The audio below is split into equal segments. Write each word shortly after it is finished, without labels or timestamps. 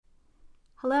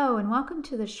Hello, and welcome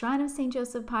to the Shrine of St.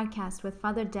 Joseph podcast with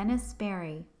Father Dennis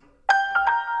Berry.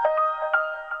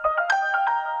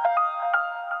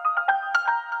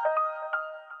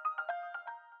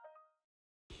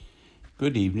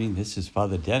 Good evening. This is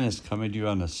Father Dennis coming to you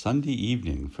on a Sunday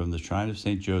evening from the Shrine of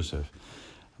St. Joseph.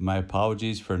 My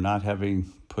apologies for not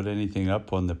having put anything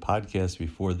up on the podcast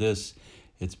before this.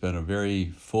 It's been a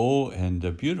very full and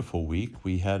a beautiful week.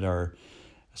 We had our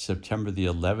September the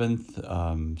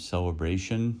 11th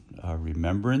celebration,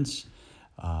 remembrance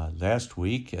last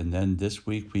week, and then this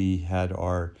week we had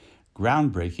our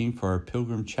groundbreaking for our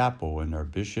Pilgrim Chapel, and our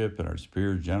bishop and our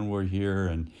superior general were here,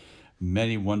 and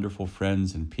many wonderful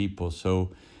friends and people.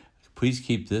 So please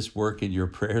keep this work in your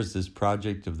prayers, this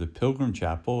project of the Pilgrim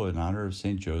Chapel in honor of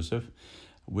St. Joseph,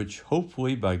 which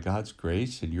hopefully by God's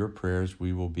grace and your prayers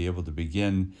we will be able to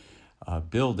begin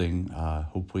building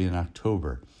hopefully in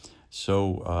October.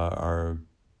 So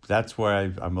that's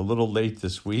why I'm a little late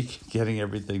this week getting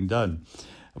everything done.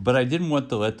 But I didn't want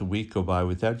to let the week go by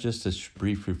without just a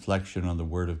brief reflection on the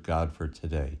Word of God for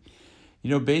today.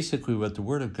 You know, basically what the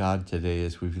Word of God today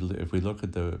is, if we look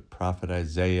at the prophet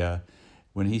Isaiah,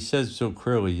 when he says so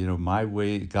clearly, you know,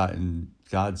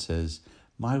 God says,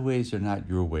 my ways are not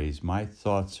your ways, my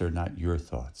thoughts are not your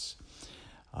thoughts.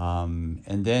 And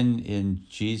then in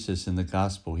Jesus, in the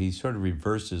gospel, he sort of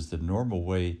reverses the normal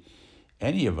way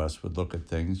any of us would look at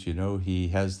things. You know, he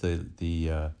has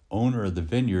the owner of the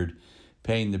vineyard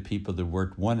paying the people that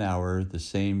worked 1 hour the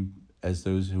same as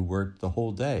those who worked the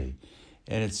whole day.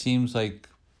 And it seems like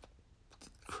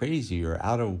crazy or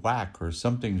out of whack or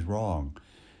something's wrong.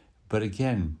 But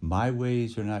again, my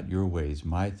ways are not your ways.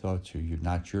 My thoughts are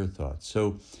not your thoughts.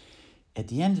 So at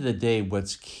the end of the day,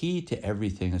 what's key to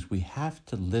everything is we have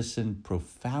to listen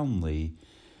profoundly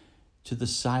to the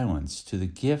silence, to the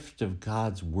gift of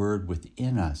God's word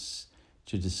within us,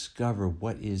 to discover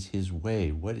what is his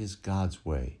way, what is God's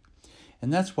way.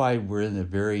 And that's why we're in a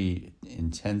very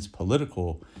intense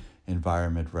political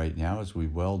environment right now, as we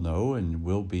well know, and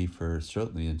will be for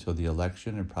certainly until the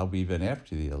election and probably even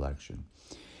after the election.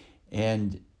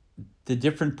 And the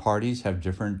different parties have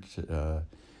different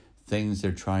things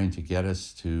they're trying to get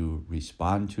us to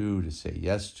respond to say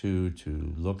yes to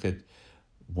look at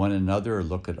one another or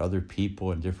look at other people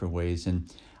in different ways.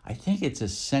 And I think it's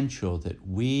essential that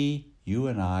you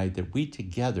and I, that we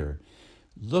together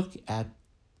look at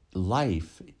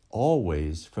life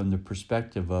always from the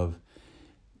perspective of,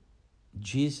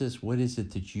 Jesus, what is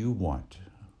it that you want?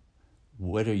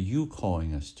 What are you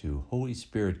calling us to? Holy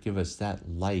Spirit, give us that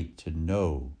light to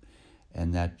know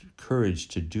and that courage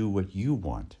to do what you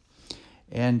want.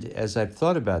 And as I've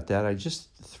thought about that, I just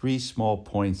 3 small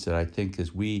points that I think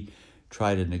as we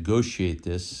try to negotiate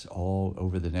this all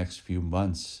over the next few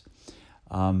months,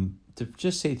 to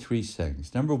just say 3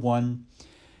 things. Number one,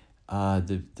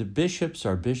 the bishops,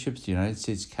 our bishops, the United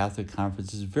States Catholic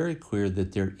Conference is very clear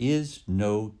that there is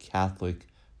no Catholic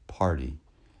party.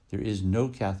 There is no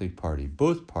Catholic party.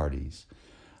 Both parties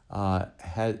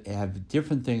have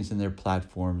different things in their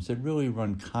platforms that really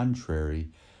run contrary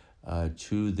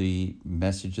to the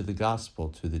message of the gospel,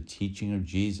 to the teaching of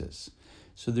Jesus.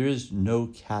 So there is no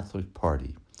Catholic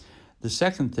party. The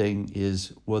second thing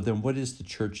is, well, then what is the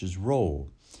church's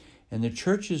role? And the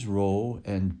church's role,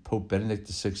 and Pope Benedict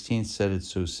XVI said it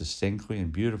so succinctly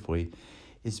and beautifully,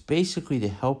 is basically to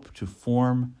help to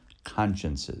form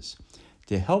consciences,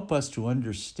 to help us to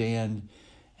understand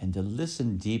and to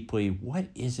listen deeply, what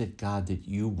is it, God, that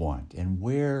you want? And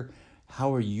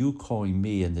how are you calling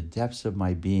me in the depths of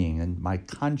my being and my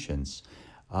conscience?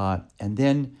 And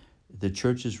then the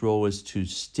church's role is to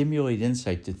stimulate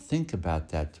insight, to think about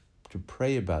that, to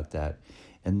pray about that.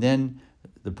 And then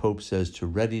the Pope says to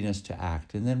readiness to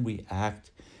act. And then we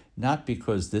act not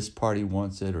because this party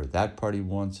wants it or that party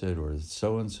wants it or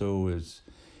so-and-so is.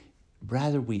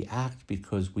 Rather, we act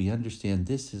because we understand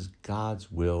this is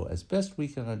God's will as best we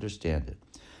can understand it.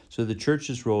 So the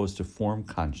church's role is to form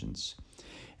conscience.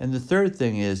 And the third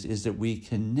thing is that we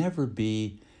can never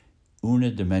be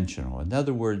unidimensional. In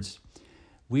other words,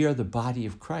 we are the body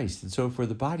of Christ. And so if we're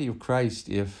the body of Christ,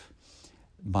 if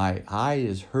my eye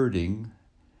is hurting,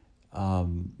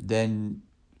 then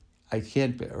I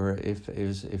can't, or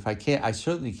if I can't, I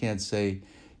certainly can't say,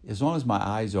 as long as my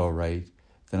eye's all right,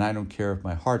 then I don't care if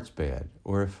my heart's bad,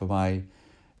 or if my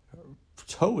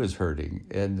toe is hurting,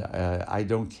 and I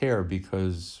don't care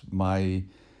because my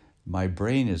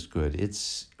brain is good.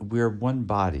 We're one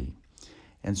body.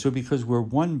 And so because we're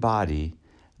one body,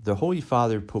 the Holy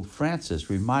Father, Pope Francis,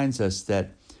 reminds us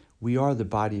that we are the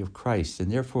body of Christ,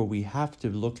 and therefore we have to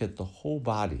look at the whole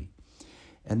body.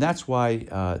 And that's why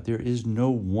there is no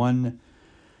one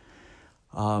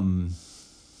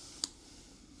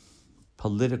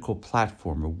political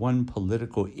platform or one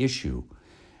political issue.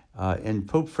 And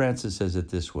Pope Francis says it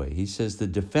this way. He says, the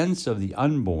defense of the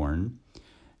unborn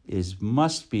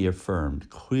must be affirmed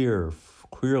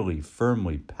clearly,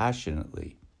 firmly,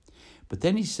 passionately. But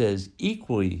then he says,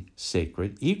 equally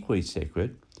sacred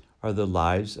are the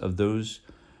lives of those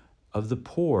of the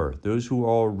poor, those who are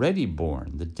already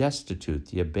born, the destitute,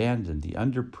 the abandoned, the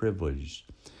underprivileged,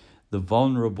 the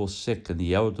vulnerable, sick, and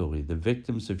the elderly, the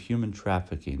victims of human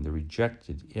trafficking, the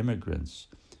rejected, immigrants,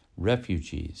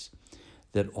 refugees,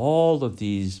 that all of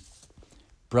these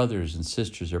brothers and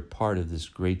sisters are part of this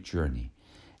great journey.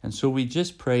 And so we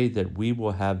just pray that we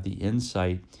will have the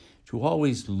insight to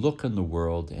always look in the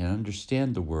world and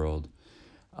understand the world,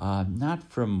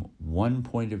 not from one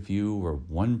point of view or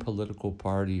one political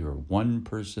party or one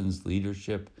person's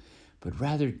leadership, but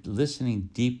rather listening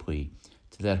deeply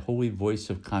to that holy voice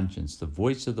of conscience, the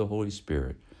voice of the Holy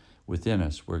Spirit within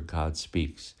us where God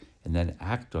speaks, and then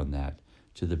act on that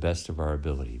to the best of our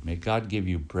ability. May God give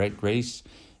you grace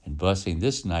and blessing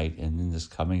this night and in this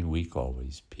coming week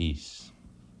always. Peace.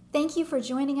 Thank you for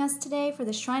joining us today for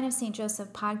the Shrine of St.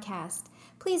 Joseph podcast.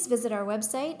 Please visit our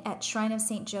website at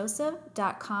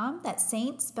shrineofstjoseph.com, that's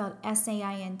saint spelled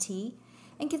S-A-I-N-T,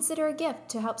 and consider a gift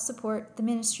to help support the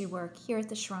ministry work here at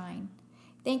the Shrine.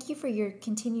 Thank you for your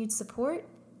continued support,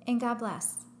 and God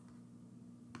bless.